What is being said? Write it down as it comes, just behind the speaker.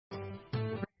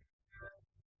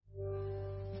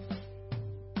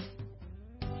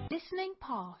following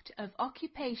part of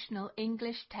Occupational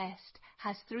English Test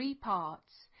has 3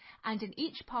 parts, and in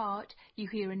each part you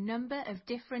hear a number of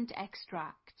different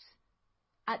extracts.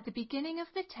 At the beginning of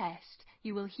the test,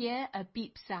 you will hear a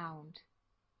beep sound.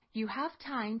 You have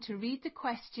time to read the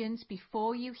questions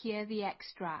before you hear the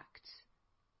extracts.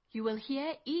 You will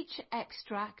hear each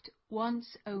extract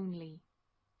once only.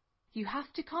 You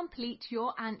have to complete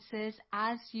your answers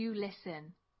as you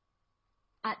listen.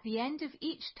 At the end of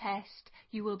each test,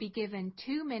 you will be given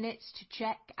 2 minutes to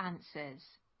check answers.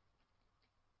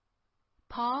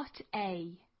 Part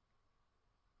A.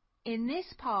 In this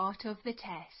part of the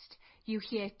test, you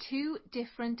hear 2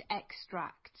 different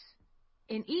extracts.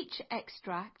 In each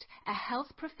extract, a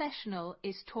health professional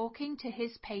is talking to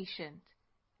his patient.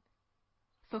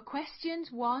 For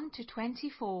questions 1 to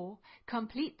 24,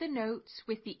 complete the notes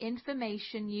with the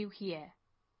information you hear.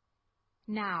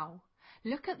 Now,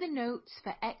 look at the notes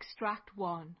for Extract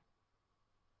 1.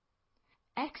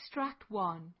 Extract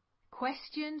 1.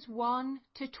 Questions 1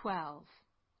 to 12.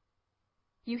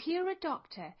 You hear a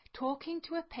doctor talking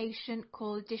to a patient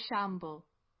called Dzhambul.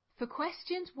 For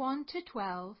questions 1 to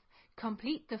 12,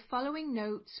 complete the following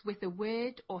notes with a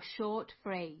word or short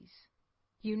phrase.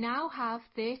 You now have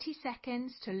 30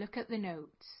 seconds to look at the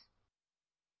notes.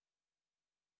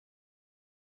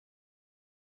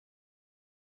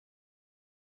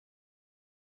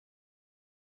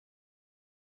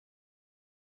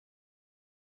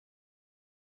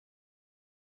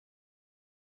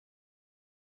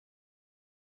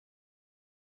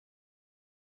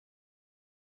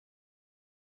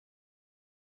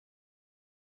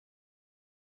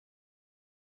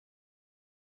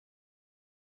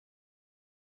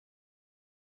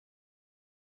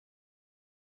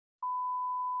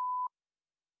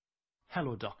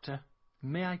 Hello, doctor.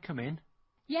 May I come in?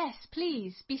 Yes,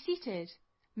 please, be seated.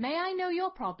 May I know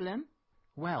your problem?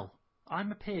 Well,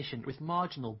 I'm a patient with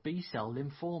marginal B-cell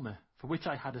lymphoma, for which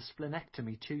I had a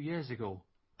splenectomy 2 years ago.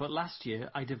 But last year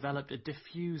I developed a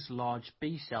diffuse large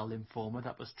B-cell lymphoma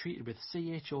that was treated with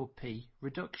CHOP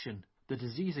reduction. The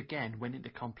disease again went into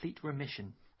complete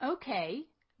remission. Okay,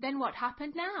 then what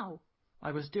happened now?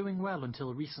 I was doing well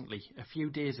until recently, a few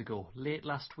days ago, late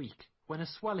last week, when a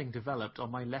swelling developed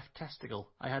on my left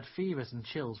testicle. I had fevers and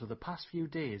chills for the past few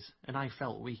days, and I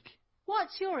felt weak.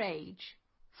 What's your age?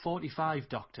 45,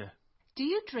 doctor. Do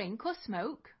you drink or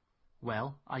smoke?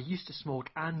 Well, I used to smoke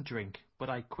and drink, but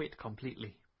I quit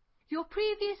completely. Your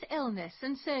previous illness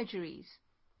and surgeries?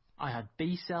 I had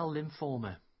B-cell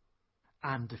lymphoma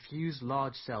and diffuse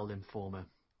large cell lymphoma.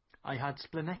 I had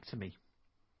splenectomy.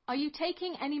 Are you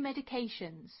taking any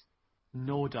medications?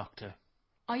 No, doctor.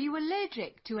 Are you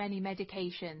allergic to any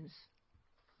medications?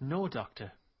 No,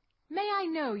 doctor. May I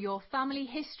know your family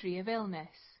history of illness?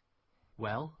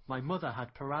 Well, my mother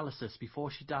had paralysis before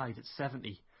she died at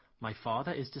 70. My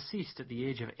father is deceased at the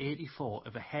age of 84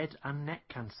 of a head and neck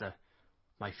cancer.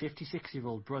 My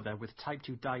 56-year-old brother with type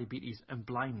 2 diabetes and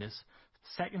blindness,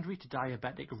 secondary to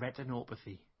diabetic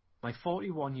retinopathy. My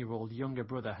 41-year-old younger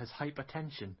brother has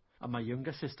hypertension, and my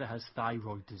younger sister has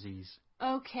thyroid disease.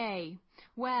 Okay,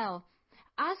 well,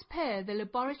 as per the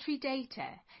laboratory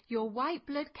data, your white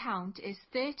blood count is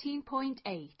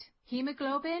 13.8,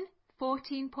 hemoglobin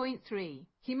 14.3,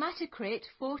 hematocrit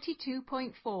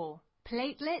 42.4,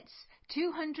 platelets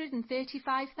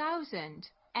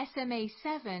 235,000,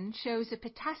 SMA7 shows a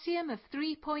potassium of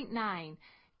 3.9,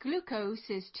 glucose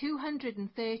is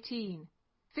 213.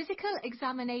 Physical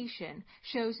examination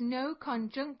shows no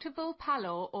conjunctival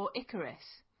pallor or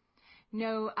Icarus,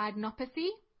 no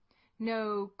adenopathy,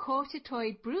 no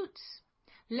corticoid bruits,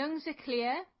 lungs are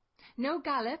clear, no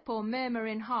gallop or murmur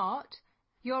in heart.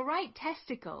 Your right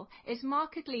testicle is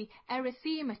markedly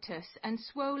erythematous and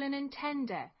swollen and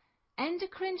tender.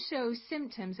 Endocrine shows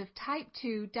symptoms of type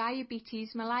 2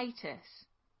 diabetes mellitus.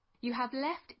 You have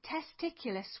left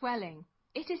testicular swelling.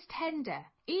 It is tender.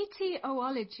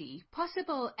 Etiology,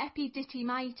 possible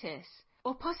epididymitis,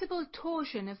 or possible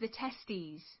torsion of the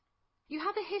testes. You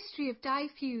have a history of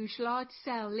diffuse large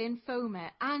cell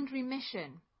lymphoma and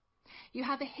remission. You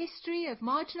have a history of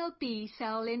marginal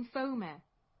B-cell lymphoma.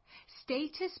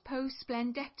 Status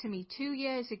post-splendectomy 2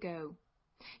 years ago.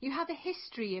 You have a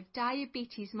history of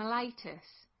diabetes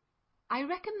mellitus. I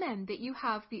recommend that you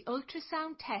have the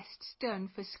ultrasound tests done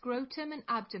for scrotum and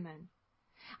abdomen.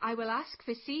 I will ask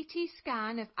for CT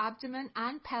scan of abdomen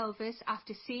and pelvis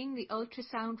after seeing the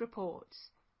ultrasound reports.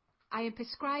 I am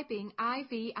prescribing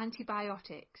IV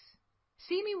antibiotics.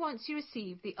 See me once you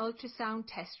receive the ultrasound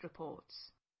test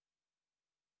reports.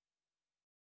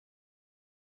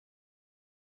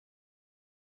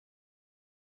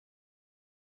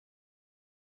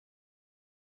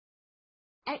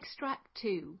 Extract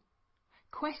 2.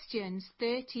 Questions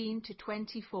 13 to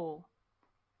 24.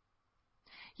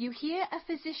 You hear a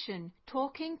physician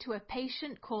talking to a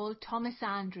patient called Thomas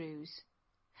Andrews.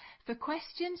 For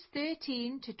questions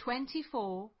 13 to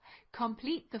 24,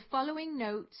 complete the following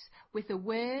notes with a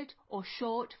word or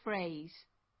short phrase.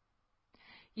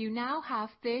 You now have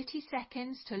 30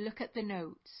 seconds to look at the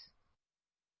notes.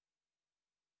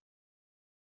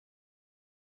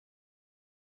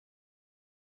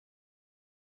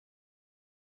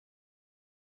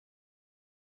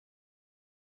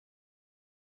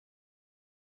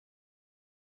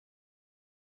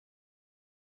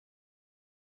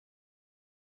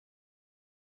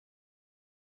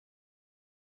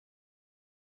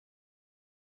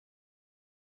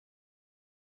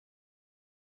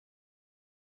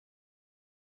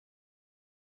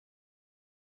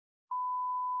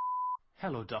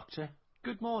 Hello, doctor.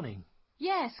 Good morning.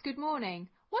 Yes, good morning.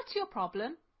 What's your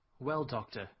problem? Well,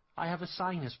 doctor, I have a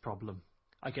sinus problem.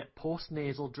 I get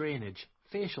post-nasal drainage,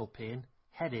 facial pain,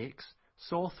 headaches,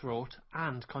 sore throat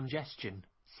and congestion.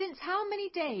 Since how many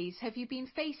days have you been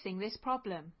facing this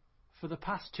problem? For the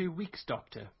past 2 weeks,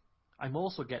 doctor. I'm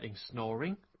also getting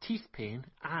snoring, teeth pain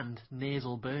and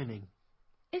nasal burning.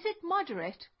 Is it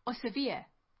moderate or severe?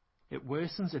 It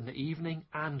worsens in the evening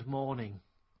and morning.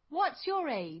 What's your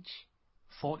age?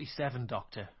 47,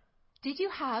 doctor. Did you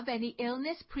have any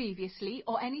illness previously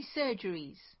or any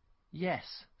surgeries?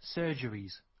 Yes,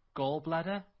 surgeries,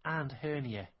 gallbladder and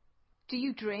hernia. Do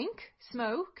you drink,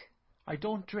 smoke? I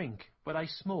don't drink, but I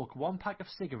smoke 1 pack of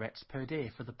cigarettes per day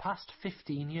for the past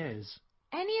 15 years.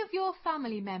 Any of your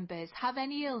family members have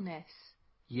any illness?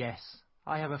 Yes,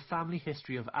 I have a family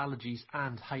history of allergies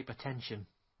and hypertension.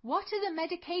 What are the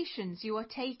medications you are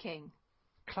taking?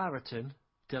 Claritin,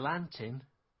 Dilantin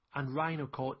and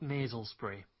Rhinocort nasal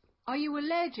spray. Are you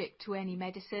allergic to any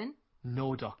medicine?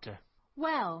 No, doctor.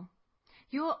 Well,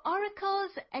 your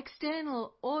auricle's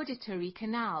external auditory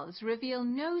canals reveal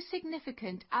no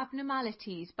significant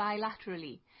abnormalities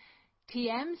bilaterally.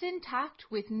 TM's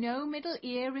intact with no middle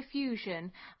ear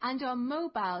effusion and are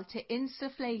mobile to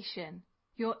insufflation.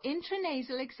 Your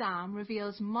intranasal exam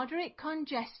reveals moderate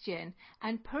congestion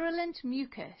and purulent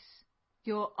mucus.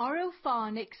 Your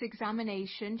oropharynx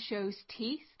examination shows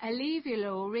teeth,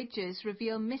 alveolar ridges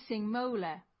reveal missing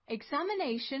molar.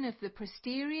 Examination of the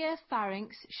posterior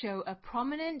pharynx show a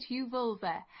prominent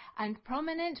uvulva and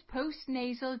prominent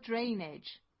postnasal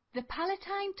drainage. The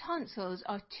palatine tonsils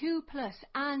are 2+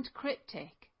 and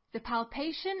cryptic. The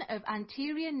palpation of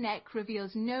anterior neck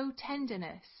reveals no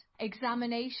tenderness.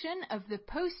 Examination of the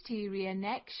posterior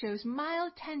neck shows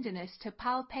mild tenderness to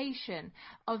palpation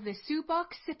of the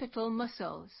suboccipital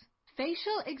muscles.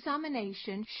 Facial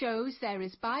examination shows there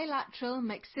is bilateral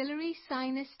maxillary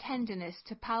sinus tenderness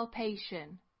to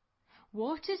palpation.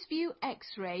 Waters View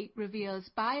X-ray reveals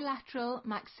bilateral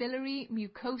maxillary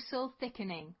mucosal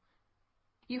thickening.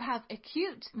 You have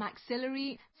acute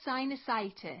maxillary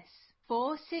sinusitis,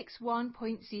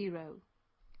 461.0.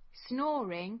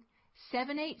 Snoring,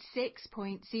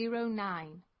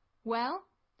 786.09. Well,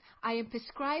 I am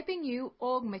prescribing you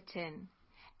Augmentin,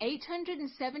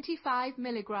 875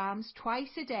 milligrams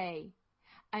twice a day,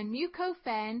 and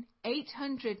Mucofen,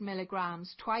 800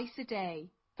 milligrams twice a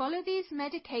day. Follow these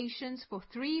medications for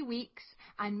 3 weeks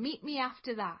and meet me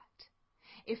after that.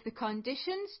 If the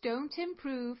conditions don't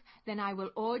improve, then I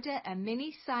will order a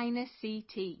mini sinus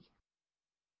CT.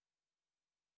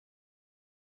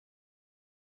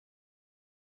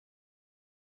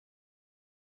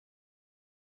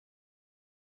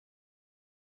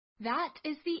 That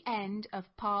is the end of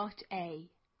Part A.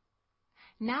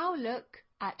 Now look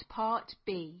at Part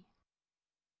B.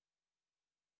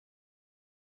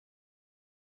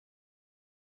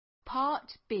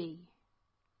 Part B.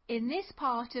 In this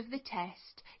part of the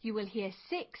test, you will hear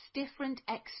 6 different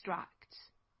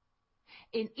extracts.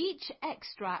 In each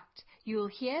extract, you will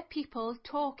hear people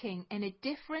talking in a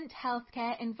different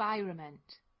healthcare environment.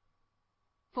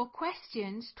 For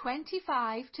questions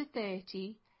 25 to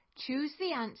 30, choose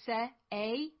the answer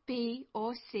A, B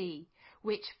or C,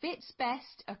 which fits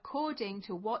best according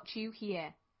to what you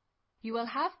hear. You will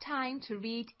have time to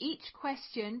read each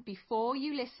question before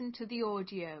you listen to the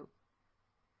audio.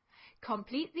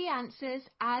 Complete the answers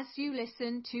as you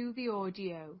listen to the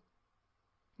audio.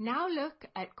 Now look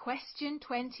at question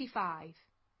 25.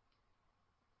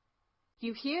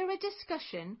 You hear a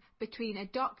discussion between a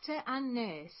doctor and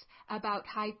nurse about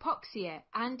hypoxia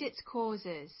and its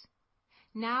causes.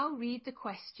 Now read the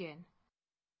question.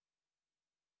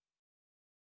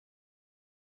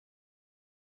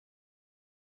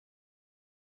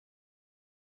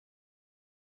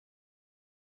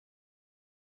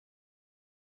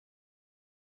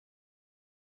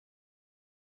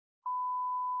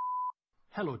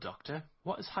 Hello, doctor.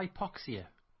 What is hypoxia,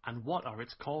 and what are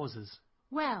its causes?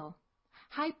 Well,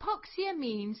 hypoxia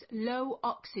means low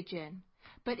oxygen,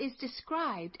 but is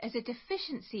described as a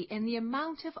deficiency in the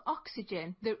amount of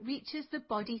oxygen that reaches the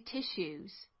body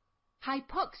tissues.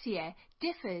 Hypoxia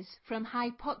differs from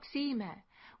hypoxemia,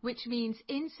 which means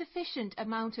insufficient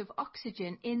amount of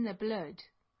oxygen in the blood.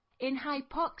 In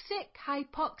hypoxic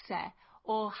hypoxia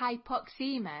or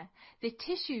hypoxemia, the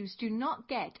tissues do not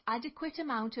get adequate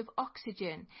amount of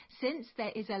oxygen since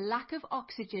there is a lack of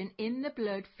oxygen in the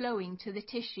blood flowing to the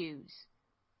tissues.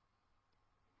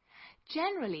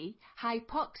 Generally,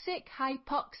 hypoxic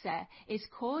hypoxia is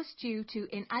caused due to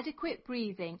inadequate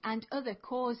breathing and other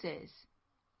causes.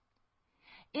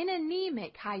 In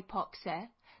anemic hypoxia,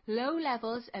 low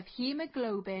levels of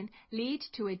hemoglobin lead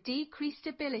to a decreased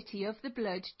ability of the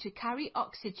blood to carry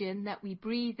oxygen that we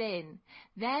breathe in.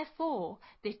 Therefore,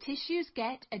 the tissues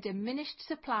get a diminished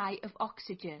supply of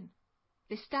oxygen.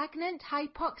 The stagnant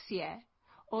hypoxia,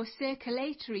 or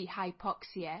circulatory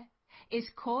hypoxia, is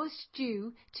caused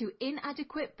due to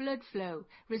inadequate blood flow,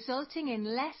 resulting in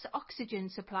less oxygen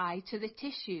supply to the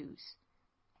tissues.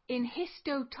 In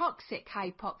histotoxic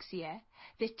hypoxia,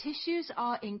 the tissues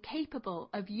are incapable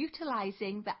of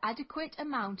utilizing the adequate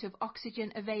amount of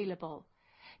oxygen available,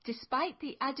 despite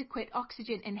the adequate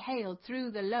oxygen inhaled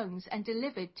through the lungs and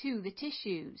delivered to the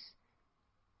tissues.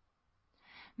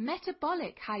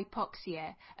 Metabolic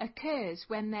hypoxia occurs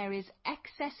when there is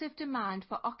excessive demand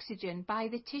for oxygen by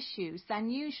the tissues than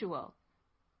usual.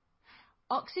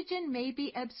 Oxygen may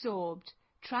be absorbed,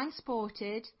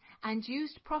 transported, and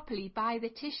used properly by the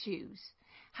tissues.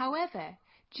 However,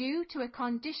 due to a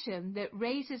condition that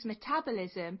raises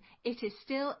metabolism, it is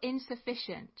still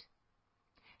insufficient.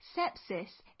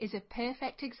 Sepsis is a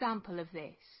perfect example of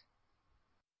this.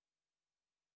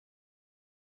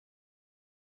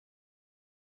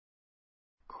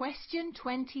 Question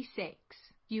 26.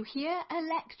 You hear a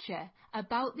lecture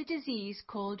about the disease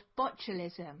called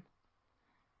botulism.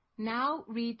 Now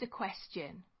read the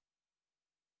question.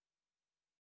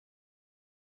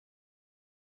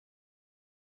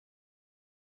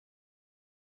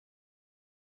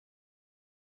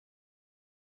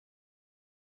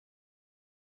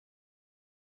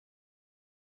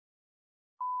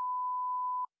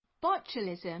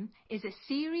 Botulism is a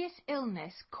serious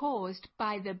illness caused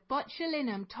by the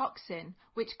botulinum toxin,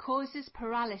 which causes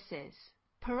paralysis.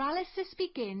 Paralysis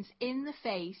begins in the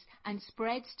face and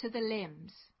spreads to the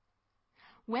limbs.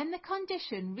 When the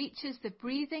condition reaches the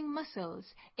breathing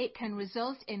muscles, it can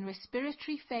result in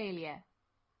respiratory failure.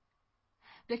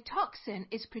 The toxin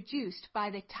is produced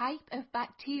by the type of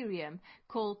bacterium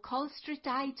called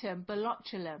Clostridium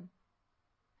botulinum.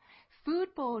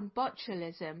 Foodborne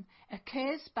botulism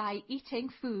occurs by eating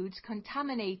foods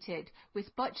contaminated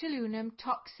with botulinum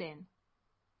toxin.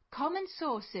 Common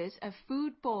sources of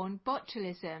foodborne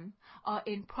botulism are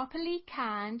improperly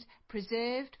canned,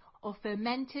 preserved, or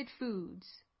fermented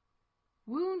foods.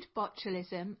 Wound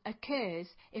botulism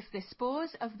occurs if the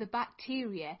spores of the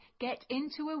bacteria get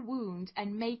into a wound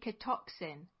and make a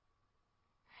toxin.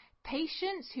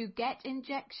 Patients who get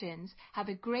injections have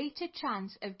a greater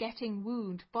chance of getting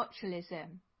wound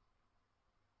botulism.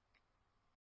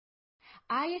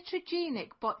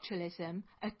 Iatrogenic botulism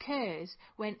occurs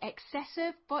when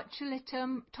excessive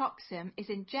botulinum toxin is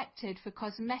injected for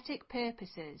cosmetic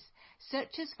purposes,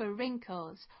 such as for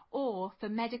wrinkles, or for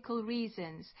medical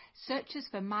reasons, such as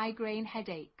for migraine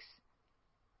headaches.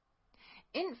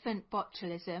 Infant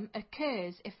botulism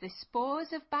occurs if the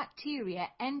spores of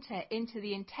bacteria enter into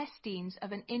the intestines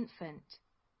of an infant.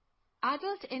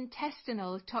 Adult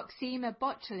intestinal toxemia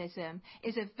botulism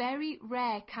is a very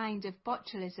rare kind of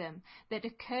botulism that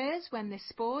occurs when the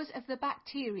spores of the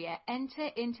bacteria enter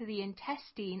into the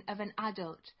intestine of an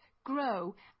adult,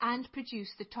 grow, and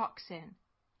produce the toxin.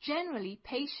 Generally,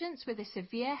 patients with a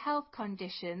severe health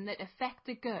condition that affect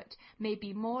the gut may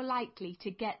be more likely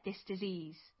to get this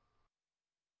disease.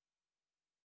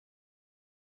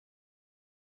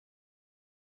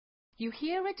 You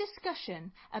hear a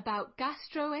discussion about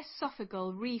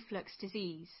gastroesophageal reflux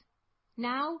disease.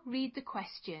 Now read the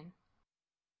question.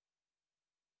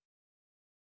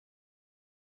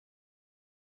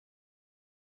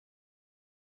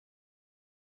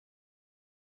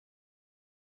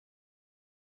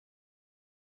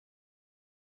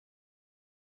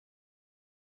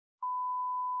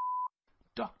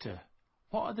 Doctor,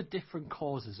 what are the different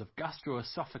causes of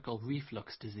gastroesophageal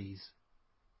reflux disease?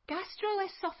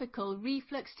 Gastroesophageal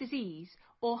reflux disease,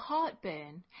 or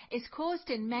heartburn, is caused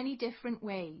in many different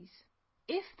ways.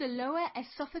 If the lower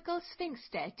esophageal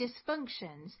sphincter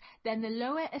dysfunctions, then the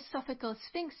lower esophageal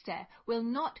sphincter will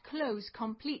not close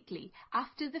completely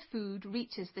after the food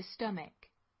reaches the stomach.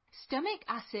 Stomach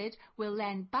acid will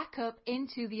then back up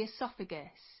into the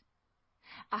esophagus.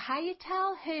 A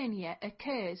hiatal hernia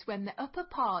occurs when the upper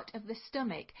part of the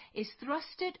stomach is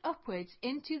thrusted upwards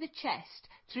into the chest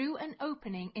through an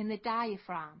opening in the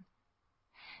diaphragm.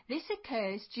 This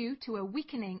occurs due to a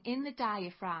weakening in the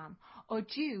diaphragm or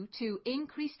due to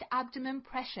increased abdomen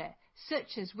pressure,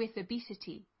 such as with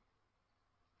obesity.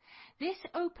 This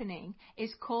opening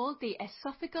is called the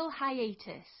esophageal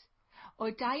hiatus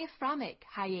or diaphragmic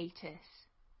hiatus.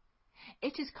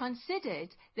 It is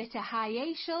considered that a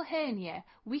hiatal hernia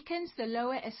weakens the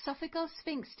lower esophageal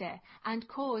sphincter and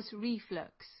causes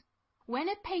reflux. When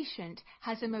a patient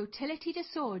has a motility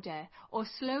disorder or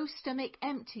slow stomach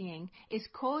emptying is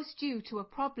caused due to a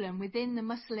problem within the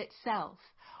muscle itself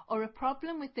or a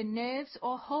problem with the nerves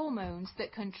or hormones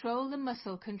that control the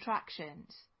muscle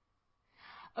contractions.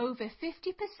 Over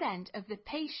 50% of the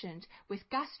patient with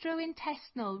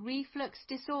gastrointestinal reflux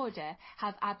disorder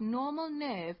have abnormal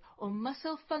nerve or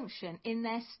muscle function in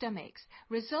their stomachs,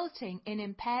 resulting in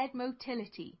impaired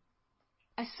motility.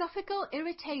 Esophageal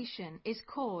irritation is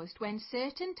caused when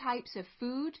certain types of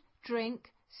food,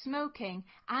 drink, smoking,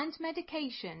 and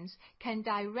medications can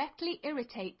directly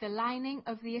irritate the lining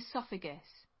of the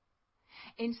esophagus.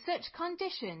 In such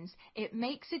conditions, it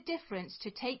makes a difference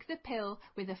to take the pill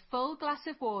with a full glass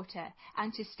of water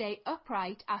and to stay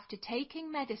upright after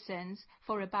taking medicines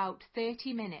for about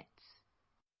 30 minutes.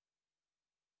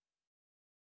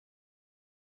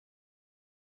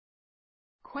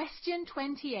 Question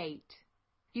 28.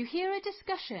 You hear a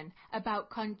discussion about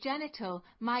congenital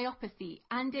myopathy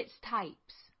and its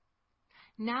types.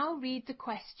 Now read the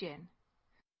question.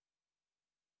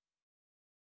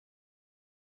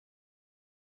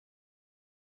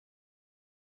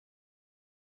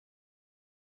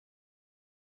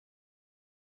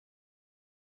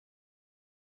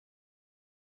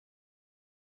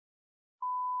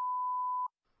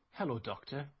 Hello,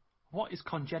 Doctor. What is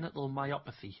congenital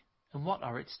myopathy and what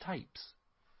are its types?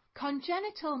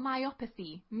 Congenital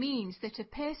myopathy means that a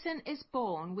person is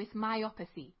born with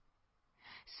myopathy.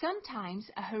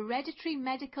 Sometimes a hereditary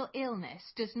medical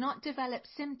illness does not develop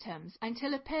symptoms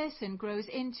until a person grows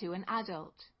into an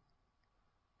adult.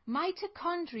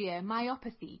 Mitochondrial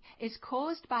myopathy is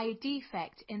caused by a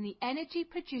defect in the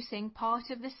energy-producing part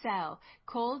of the cell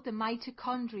called the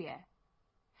mitochondria.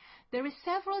 There are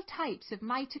several types of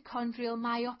mitochondrial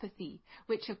myopathy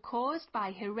which are caused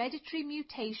by hereditary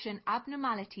mutation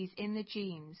abnormalities in the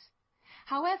genes.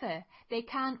 However, they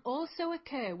can also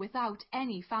occur without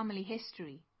any family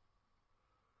history.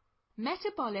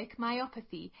 Metabolic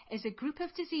myopathy is a group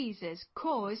of diseases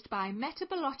caused by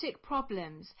metabolic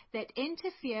problems that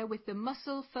interfere with the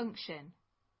muscle function.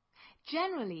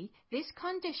 Generally, this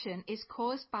condition is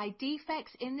caused by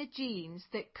defects in the genes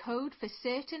that code for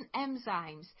certain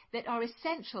enzymes that are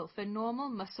essential for normal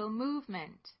muscle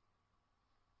movement.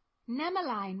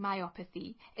 Nemaline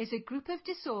myopathy is a group of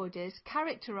disorders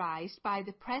characterized by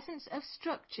the presence of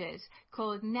structures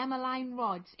called nemaline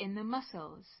rods in the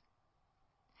muscles.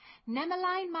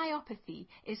 Nemaline myopathy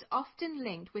is often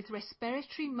linked with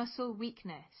respiratory muscle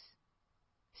weakness.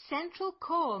 Central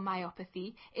core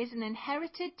myopathy is an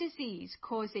inherited disease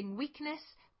causing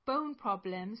weakness, bone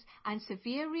problems, and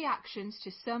severe reactions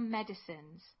to some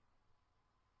medicines.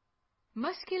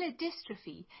 Muscular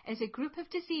dystrophy is a group of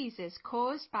diseases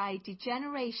caused by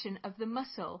degeneration of the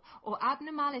muscle or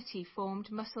abnormally formed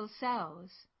muscle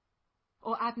cells.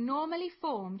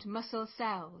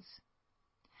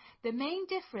 The main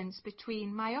difference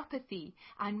between myopathy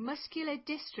and muscular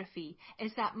dystrophy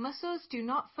is that muscles do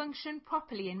not function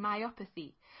properly in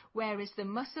myopathy, whereas the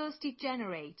muscles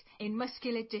degenerate in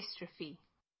muscular dystrophy.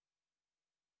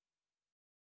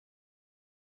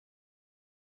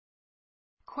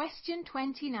 Question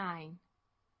 29.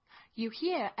 You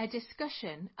hear a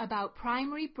discussion about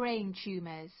primary brain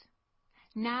tumours.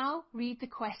 Now read the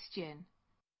question.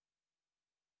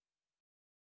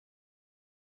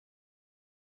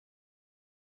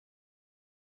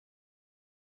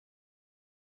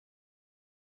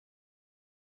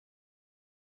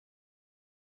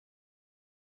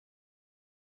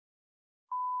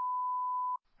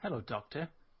 Hello, Doctor.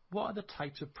 What are the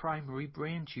types of primary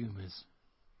brain tumours?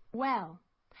 Well,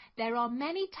 there are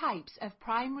many types of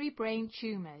primary brain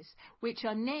tumours, which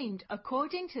are named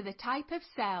according to the type of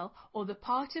cell or the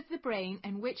part of the brain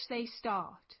in which they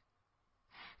start.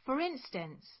 For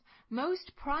instance,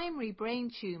 most primary brain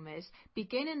tumours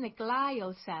begin in the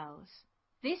glial cells.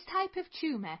 This type of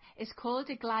tumour is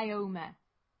called a glioma.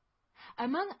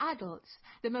 Among adults,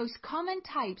 the most common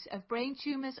types of brain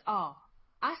tumours are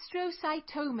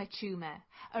astrocytoma tumour,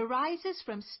 arises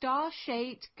from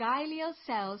star-shaped glial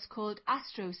cells called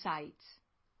astrocytes.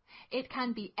 It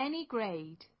can be any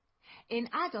grade. In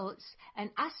adults, an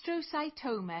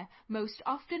astrocytoma most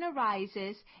often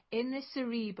arises in the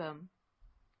cerebrum.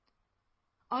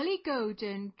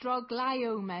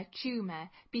 Oligodendroglioma tumour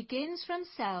begins from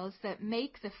cells that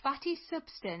make the fatty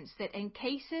substance that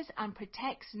encases and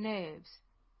protects nerves.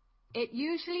 It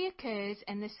usually occurs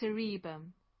in the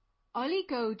cerebrum.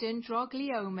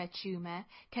 Oligodendroglioma tumour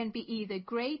can be either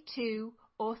grade 2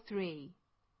 or 3.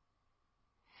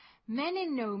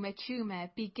 Meninoma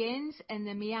tumour begins in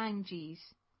the meninges.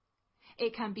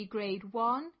 It can be grade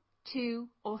 1, 2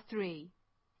 or 3.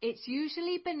 It's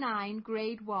usually benign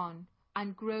grade 1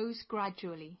 and grows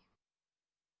gradually.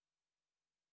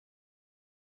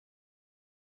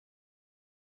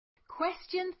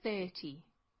 Question 30.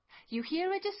 You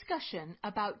hear a discussion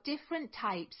about different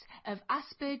types of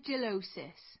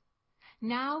aspergillosis.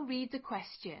 Now read the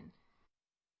question.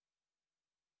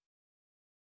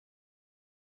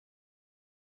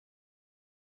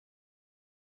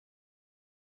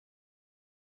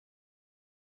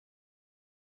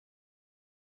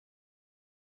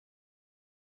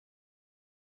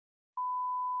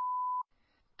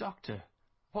 Doctor,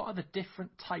 what are the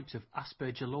different types of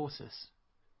aspergillosis?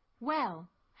 Well,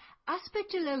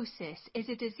 aspergillosis is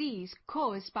a disease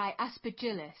caused by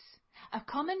aspergillus, a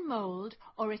common mold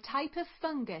or a type of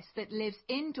fungus that lives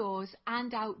indoors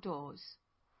and outdoors.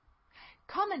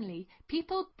 Commonly,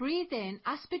 people breathe in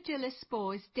aspergillus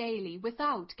spores daily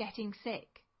without getting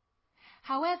sick.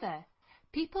 However,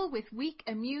 people with weak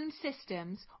immune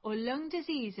systems or lung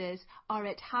diseases are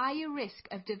at higher risk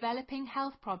of developing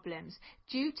health problems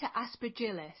due to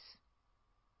aspergillus.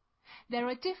 There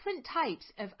are different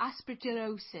types of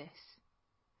aspergillosis.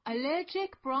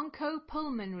 Allergic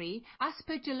bronchopulmonary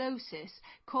aspergillosis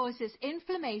causes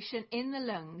inflammation in the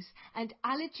lungs and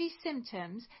allergy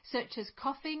symptoms such as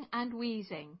coughing and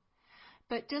wheezing,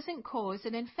 but doesn't cause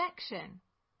an infection.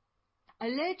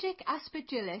 Allergic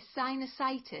aspergillus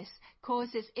sinusitis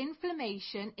causes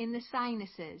inflammation in the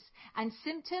sinuses, and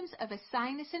symptoms of a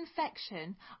sinus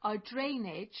infection are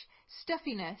drainage,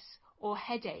 stuffiness, or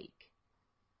headache.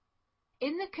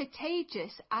 In the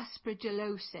contagious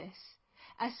aspergillosis,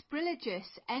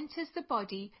 Aspergillus enters the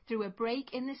body through a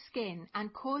break in the skin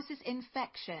and causes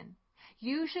infection,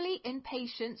 usually in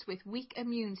patients with weak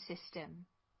immune system.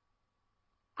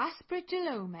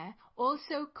 Aspergilloma,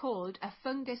 also called a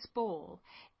fungus ball,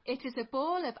 it is a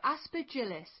ball of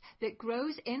aspergillus that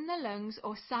grows in the lungs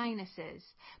or sinuses,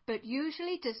 but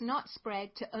usually does not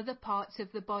spread to other parts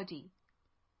of the body.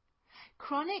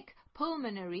 Chronic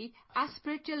pulmonary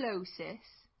aspergillosis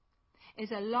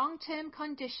is a long-term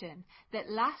condition that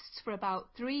lasts for about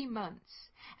 3 months,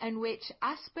 and which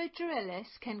aspergillus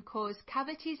can cause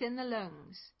cavities in the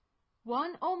lungs.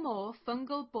 One or more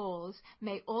fungal balls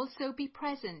may also be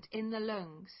present in the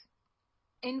lungs.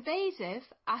 Invasive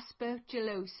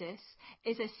aspergillosis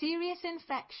is a serious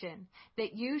infection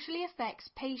that usually affects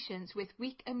patients with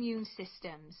weak immune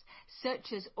systems,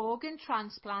 such as organ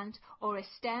transplant or a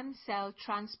stem cell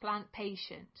transplant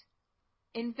patient.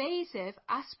 Invasive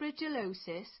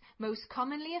aspergillosis most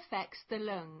commonly affects the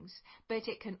lungs, but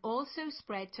it can also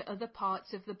spread to other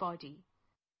parts of the body.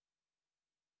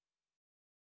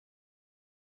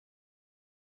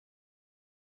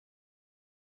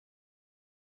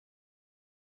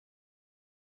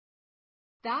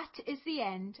 That is the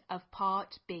end of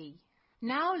Part B.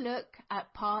 Now look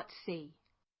at Part C.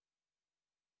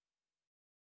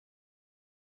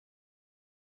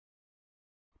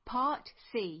 Part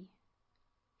C.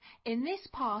 In this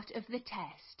part of the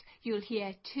test, you'll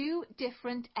hear 2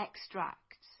 different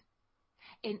extracts.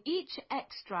 In each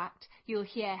extract, you'll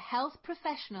hear health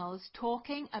professionals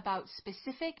talking about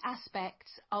specific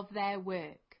aspects of their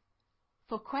work.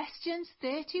 For questions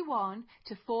 31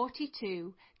 to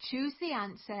 42, choose the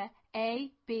answer A,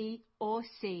 B or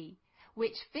C,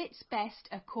 which fits best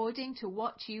according to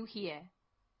what you hear.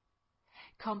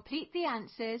 Complete the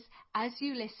answers as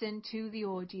you listen to the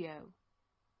audio.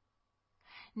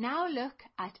 Now look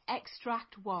at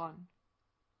Extract 1.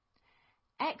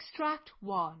 Extract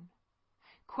 1.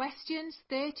 Questions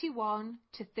 31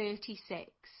 to 36.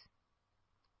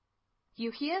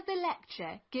 You hear the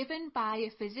lecture given by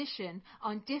a physician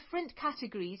on different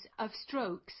categories of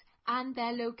strokes and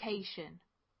their location.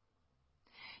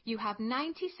 You have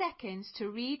 90 seconds to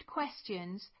read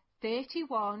questions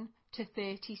 31 to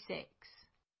 36.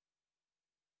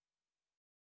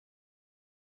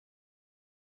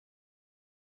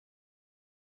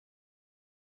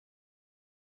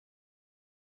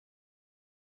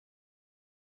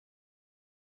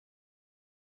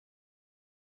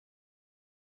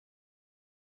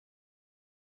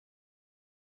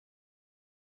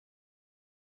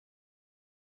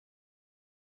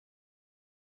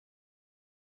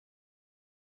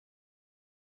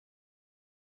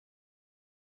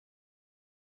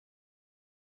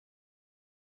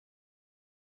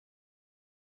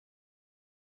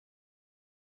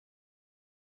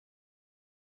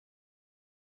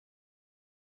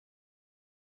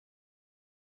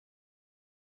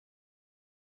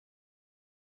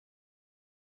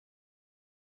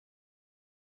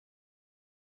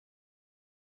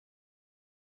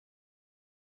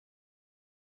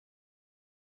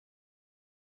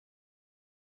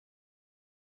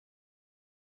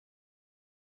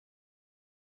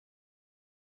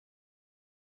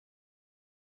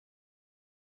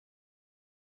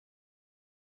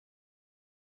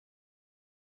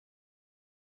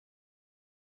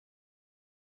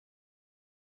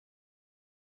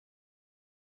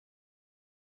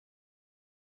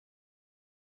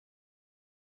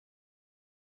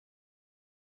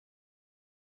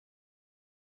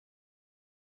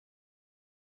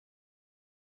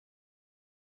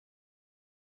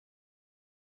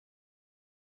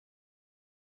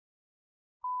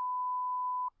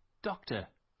 Doctor,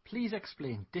 please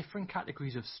explain different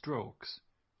categories of strokes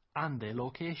and their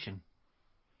location.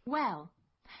 Well,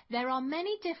 there are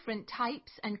many different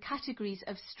types and categories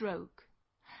of stroke.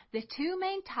 The two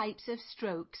main types of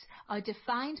strokes are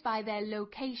defined by their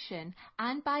location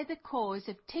and by the cause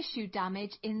of tissue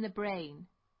damage in the brain.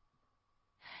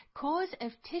 Cause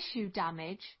of tissue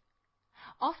damage.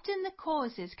 Often the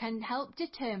causes can help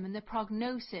determine the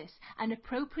prognosis and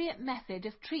appropriate method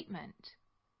of treatment.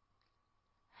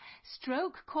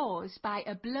 Stroke caused by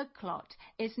a blood clot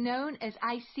is known as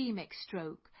ischemic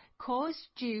stroke, caused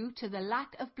due to the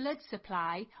lack of blood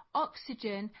supply,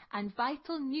 oxygen and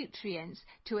vital nutrients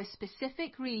to a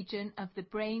specific region of the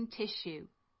brain tissue.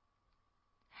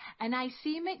 An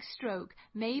ischemic stroke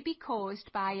may be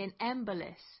caused by an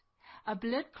embolus, a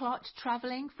blood clot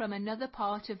travelling from another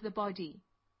part of the body.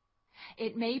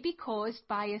 It may be caused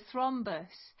by a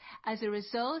thrombus as a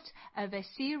result of a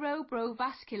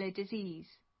cerebrovascular disease.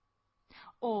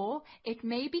 Or it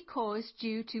may be caused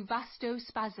due to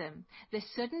vasospasm, the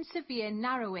sudden severe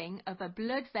narrowing of a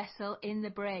blood vessel in the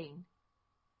brain.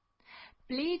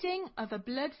 Bleeding of a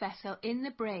blood vessel in the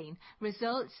brain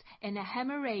results in a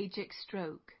hemorrhagic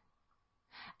stroke.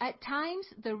 At times,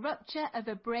 the rupture of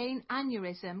a brain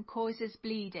aneurysm causes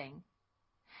bleeding.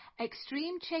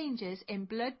 Extreme changes in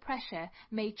blood pressure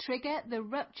may trigger the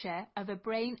rupture of a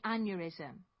brain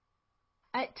aneurysm.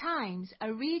 At times,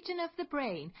 a region of the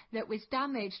brain that was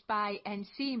damaged by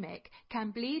ischemic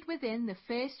can bleed within the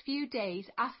first few days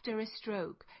after a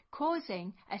stroke,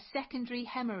 causing a secondary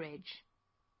hemorrhage.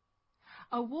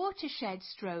 A watershed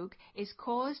stroke is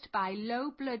caused by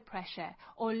low blood pressure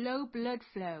or low blood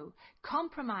flow,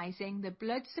 compromising the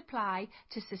blood supply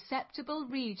to susceptible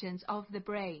regions of the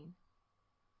brain.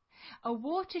 A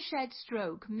watershed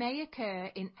stroke may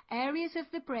occur in areas of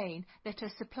the brain that are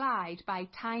supplied by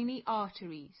tiny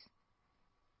arteries.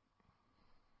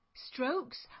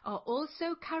 Strokes are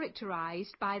also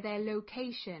characterized by their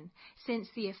location, since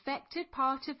the affected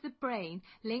part of the brain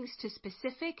links to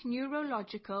specific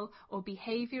neurological or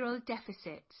behavioral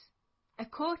deficits. A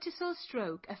cortical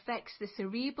stroke affects the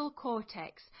cerebral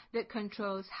cortex that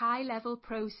controls high-level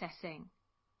processing.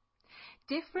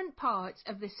 Different parts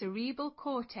of the cerebral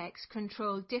cortex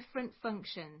control different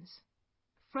functions.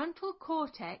 Frontal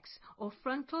cortex or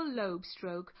frontal lobe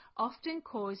stroke often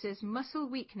causes muscle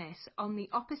weakness on the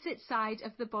opposite side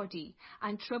of the body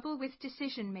and trouble with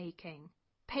decision making.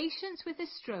 Patients with a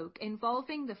stroke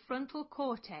involving the frontal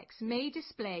cortex may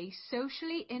display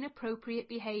socially inappropriate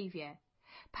behavior,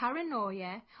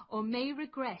 paranoia, or may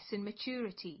regress in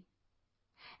maturity.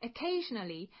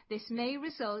 Occasionally, this may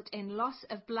result in loss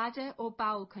of bladder or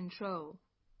bowel control.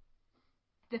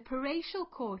 The parietal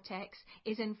cortex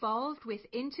is involved with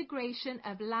integration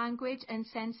of language and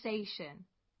sensation.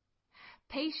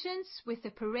 Patients with a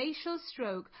parietal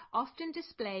stroke often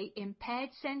display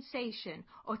impaired sensation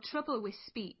or trouble with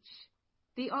speech.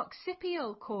 The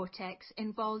occipital cortex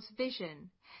involves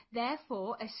vision.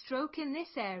 Therefore, a stroke in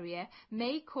this area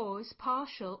may cause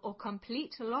partial or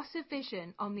complete loss of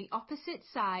vision on the opposite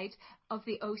side of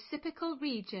the occipital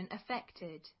region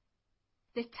affected.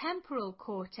 The temporal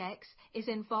cortex is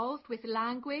involved with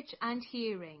language and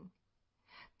hearing.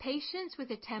 Patients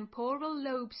with a temporal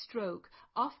lobe stroke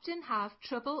often have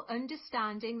trouble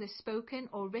understanding the spoken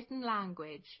or written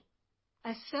language.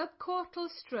 A subcortical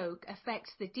stroke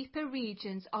affects the deeper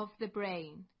regions of the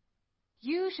brain.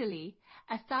 Usually,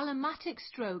 a thalamatic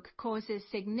stroke causes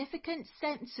significant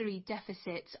sensory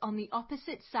deficits on the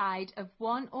opposite side of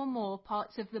one or more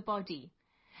parts of the body,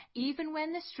 even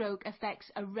when the stroke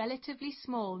affects a relatively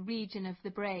small region of the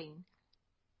brain.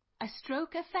 A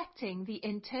stroke affecting the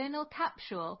internal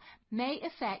capsule may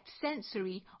affect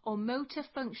sensory or motor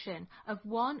function of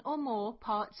one or more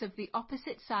parts of the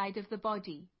opposite side of the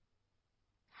body.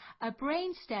 A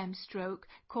brainstem stroke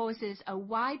causes a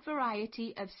wide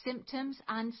variety of symptoms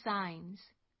and signs.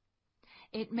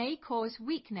 It may cause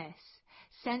weakness,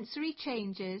 sensory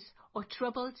changes, or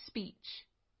troubled speech.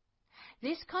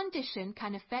 This condition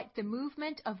can affect the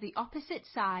movement of the opposite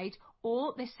side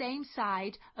or the same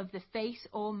side of the face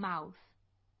or mouth.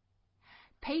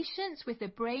 Patients with a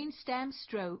brainstem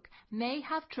stroke may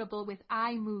have trouble with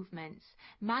eye movements,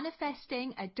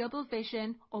 manifesting a double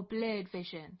vision or blurred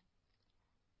vision.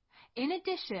 In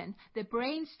addition, the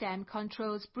brainstem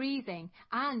controls breathing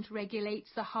and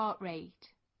regulates the heart rate.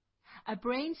 A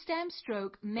brainstem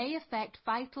stroke may affect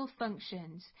vital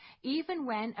functions, even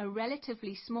when a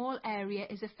relatively small area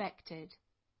is affected.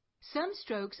 Some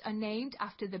strokes are named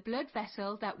after the blood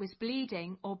vessel that was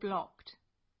bleeding or blocked.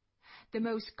 The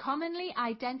most commonly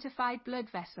identified blood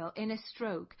vessel in a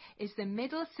stroke is the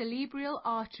middle cerebral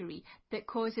artery that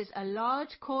causes a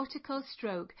large cortical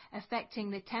stroke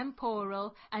affecting the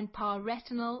temporal and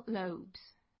parietal lobes.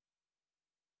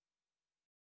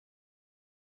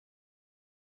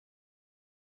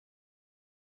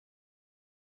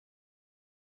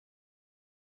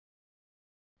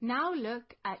 Now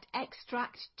look at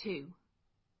Extract 2.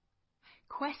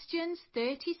 Questions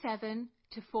 37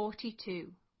 to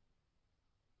 42.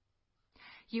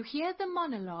 You hear the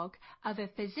monologue of a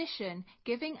physician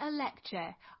giving a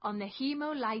lecture on the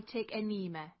hemolytic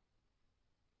anemia.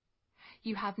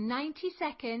 You have 90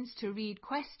 seconds to read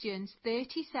questions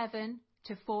 37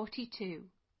 to 42.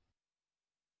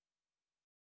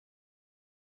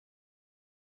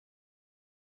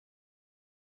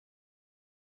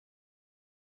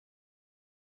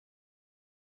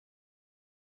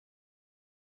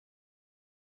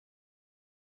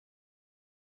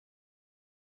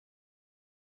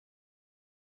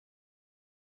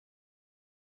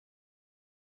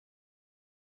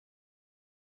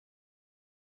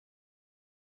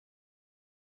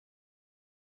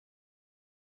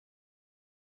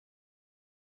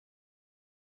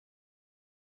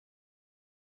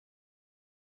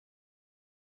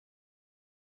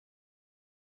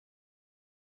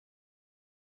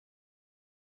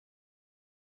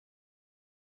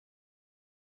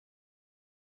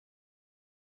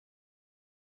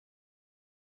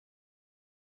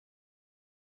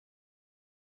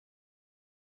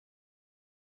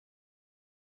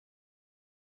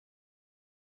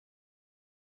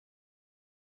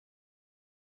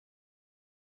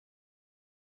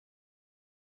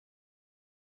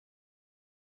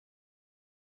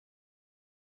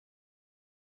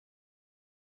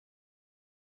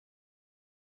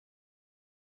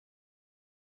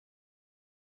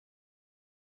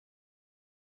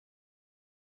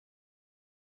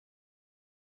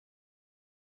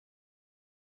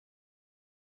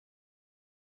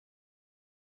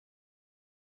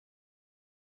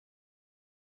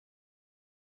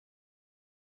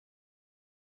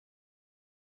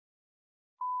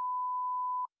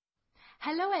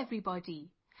 Hello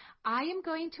everybody. I am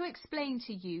going to explain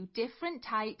to you different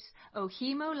types of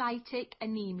hemolytic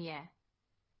anemia.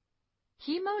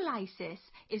 Hemolysis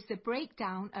is the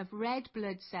breakdown of red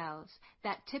blood cells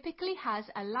that typically has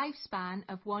a lifespan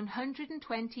of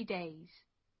 120 days.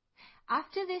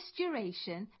 After this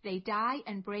duration, they die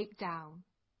and break down.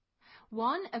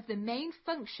 One of the main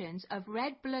functions of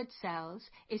red blood cells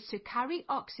is to carry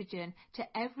oxygen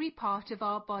to every part of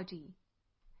our body.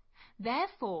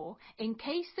 Therefore, in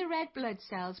case the red blood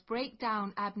cells break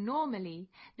down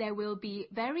abnormally, there will be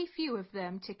very few of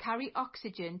them to carry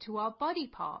oxygen to our body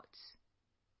parts.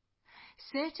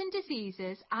 Certain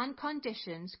diseases and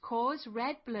conditions cause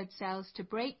red blood cells to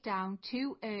break down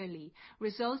too early,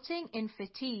 resulting in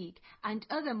fatigue and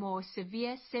other more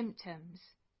severe symptoms.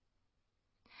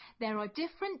 There are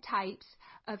different types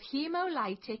of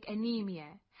hemolytic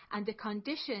anemia, and the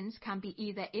conditions can be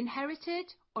either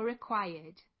inherited or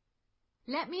acquired.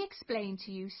 Let me explain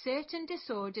to you certain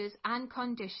disorders and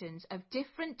conditions of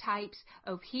different types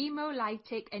of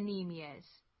hemolytic anemias.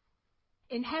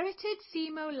 Inherited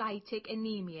hemolytic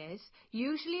anemias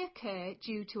usually occur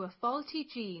due to a faulty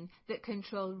gene that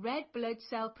controls red blood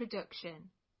cell production.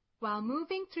 While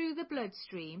moving through the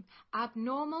bloodstream,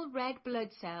 abnormal red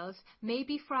blood cells may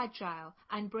be fragile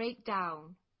and break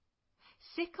down.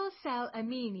 Sickle cell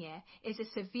anemia is a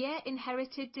severe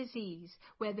inherited disease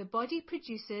where the body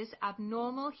produces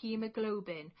abnormal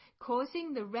hemoglobin,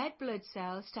 causing the red blood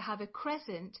cells to have a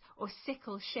crescent or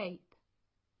sickle shape.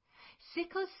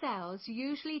 Sickle cells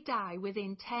usually die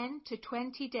within 10 to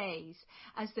 20 days,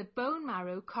 as the bone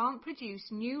marrow can't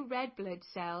produce new red blood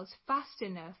cells fast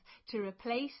enough to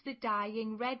replace the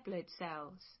dying red blood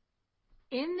cells.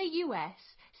 In the US,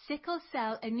 sickle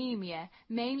cell anemia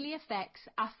mainly affects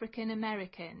African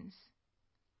Americans.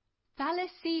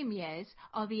 Thalassemias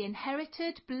are the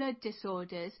inherited blood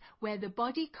disorders where the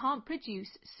body can't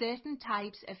produce certain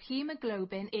types of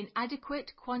hemoglobin in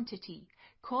adequate quantity,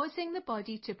 causing the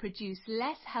body to produce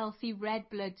less healthy red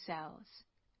blood cells.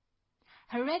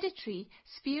 Hereditary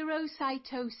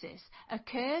spherocytosis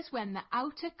occurs when the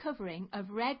outer covering of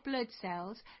red blood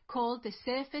cells, called the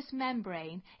surface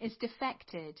membrane, is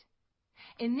defected.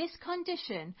 In this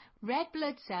condition, red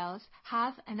blood cells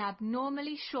have an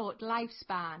abnormally short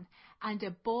lifespan and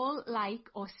a ball-like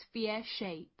or sphere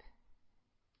shape.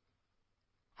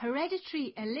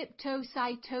 Hereditary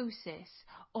elliptocytosis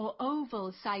or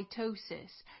oval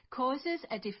cytosis causes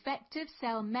a defective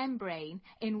cell membrane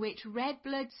in which red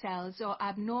blood cells are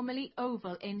abnormally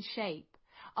oval in shape,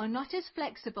 are not as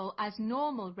flexible as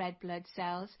normal red blood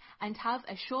cells and have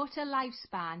a shorter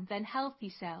lifespan than healthy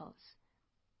cells.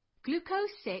 Glucose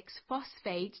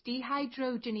 6-phosphate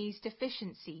dehydrogenase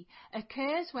deficiency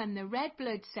occurs when the red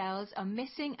blood cells are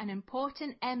missing an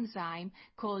important enzyme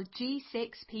called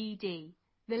G6PD.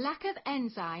 The lack of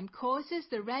enzyme causes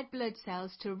the red blood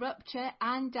cells to rupture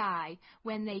and die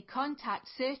when they contact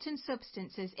certain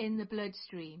substances in the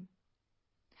bloodstream.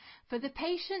 For the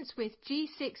patients with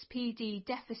G6PD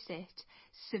deficit,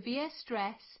 severe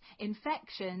stress,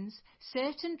 infections,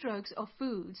 certain drugs or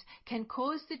foods can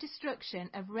cause the destruction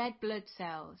of red blood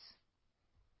cells.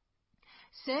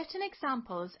 Certain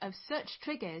examples of such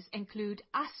triggers include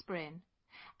aspirin,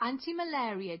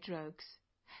 anti-malaria drugs,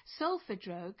 sulfur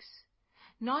drugs,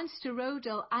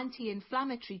 non-steroidal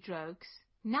anti-inflammatory drugs,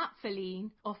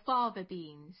 naphthalene or fava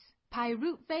beans.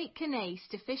 Pyruvate kinase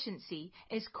deficiency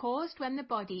is caused when the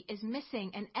body is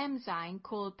missing an enzyme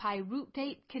called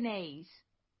pyruvate kinase.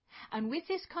 And with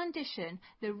this condition,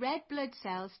 the red blood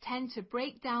cells tend to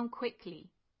break down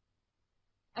quickly.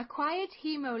 Acquired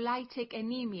hemolytic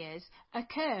anemias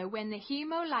occur when the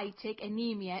hemolytic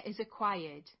anemia is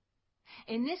acquired.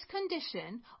 In this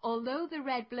condition, although the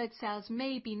red blood cells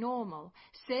may be normal,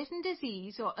 certain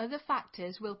disease or other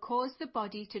factors will cause the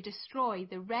body to destroy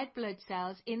the red blood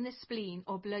cells in the spleen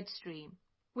or bloodstream.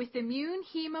 With immune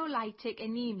hemolytic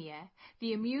anemia,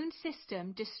 the immune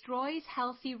system destroys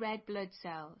healthy red blood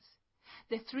cells.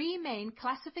 The three main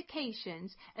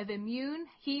classifications of immune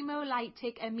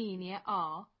hemolytic anemia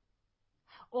are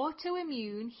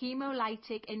autoimmune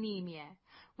hemolytic anemia,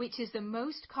 which is the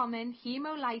most common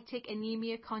hemolytic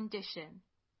anemia condition.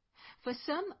 For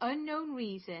some unknown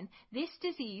reason, this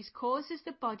disease causes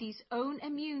the body's own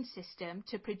immune system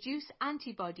to produce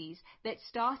antibodies that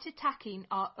start attacking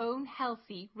our own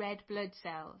healthy red blood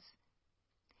cells.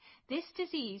 This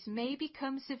disease may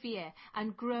become severe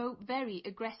and grow very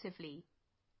aggressively.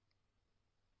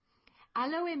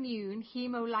 Alloimmune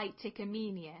hemolytic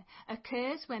anemia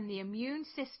occurs when the immune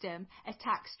system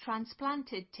attacks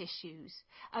transplanted tissues,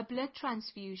 a blood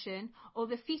transfusion, or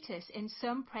the fetus in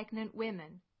some pregnant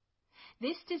women.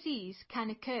 This disease can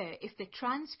occur if the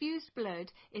transfused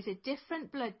blood is a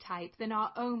different blood type than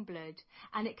our own blood,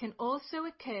 and it can also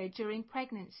occur during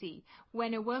pregnancy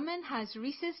when a woman has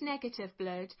rhesus negative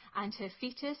blood and her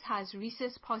fetus has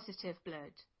rhesus positive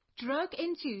blood.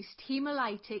 Drug-induced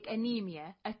hemolytic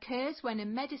anemia occurs when a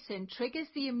medicine triggers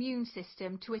the immune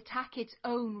system to attack its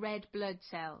own red blood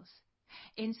cells.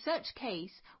 In such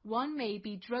case, one may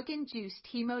be drug-induced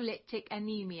hemolytic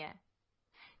anemia.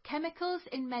 Chemicals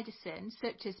in medicine,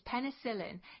 such as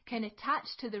penicillin, can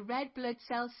attach to the red blood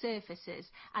cell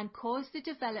surfaces and cause the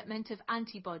development of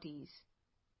antibodies.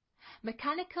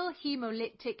 Mechanical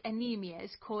hemolytic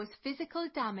anemias cause physical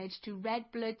damage to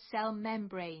red blood cell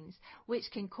membranes, which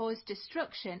can cause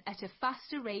destruction at a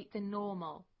faster rate than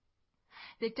normal.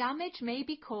 The damage may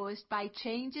be caused by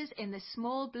changes in the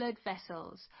small blood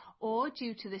vessels or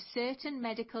due to the certain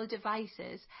medical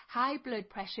devices, high blood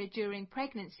pressure during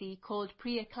pregnancy called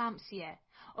preeclampsia,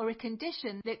 or a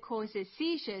condition that causes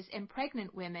seizures in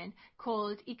pregnant women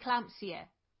called eclampsia.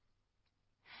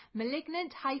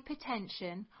 Malignant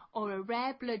hypertension or a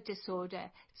rare blood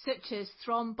disorder such as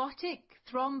thrombotic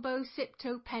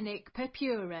thrombocytopenic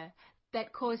purpura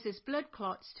that causes blood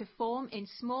clots to form in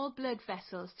small blood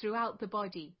vessels throughout the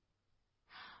body.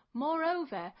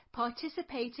 Moreover,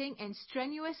 participating in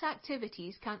strenuous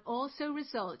activities can also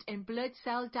result in blood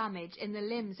cell damage in the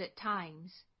limbs at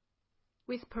times.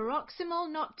 With paroxysmal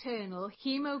nocturnal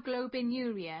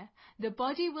hemoglobinuria, the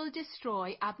body will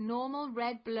destroy abnormal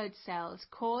red blood cells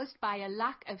caused by a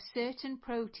lack of certain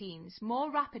proteins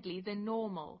more rapidly than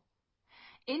normal.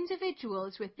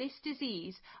 Individuals with this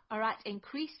disease are at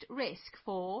increased risk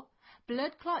for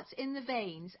blood clots in the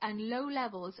veins and low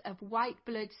levels of white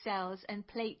blood cells and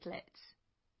platelets.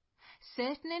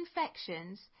 Certain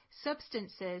infections,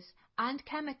 substances, and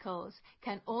chemicals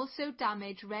can also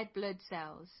damage red blood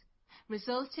cells,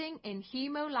 resulting in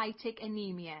hemolytic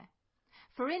anemia.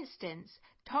 For instance,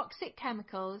 toxic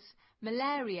chemicals,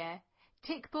 malaria,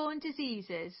 tick-borne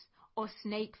diseases, or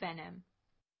snake venom.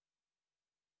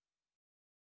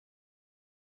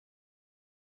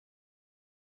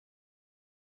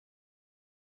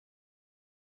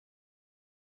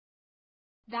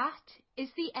 That is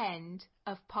the end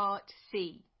of Part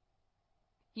C.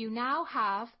 You now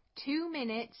have 2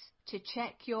 minutes to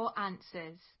check your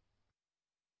answers.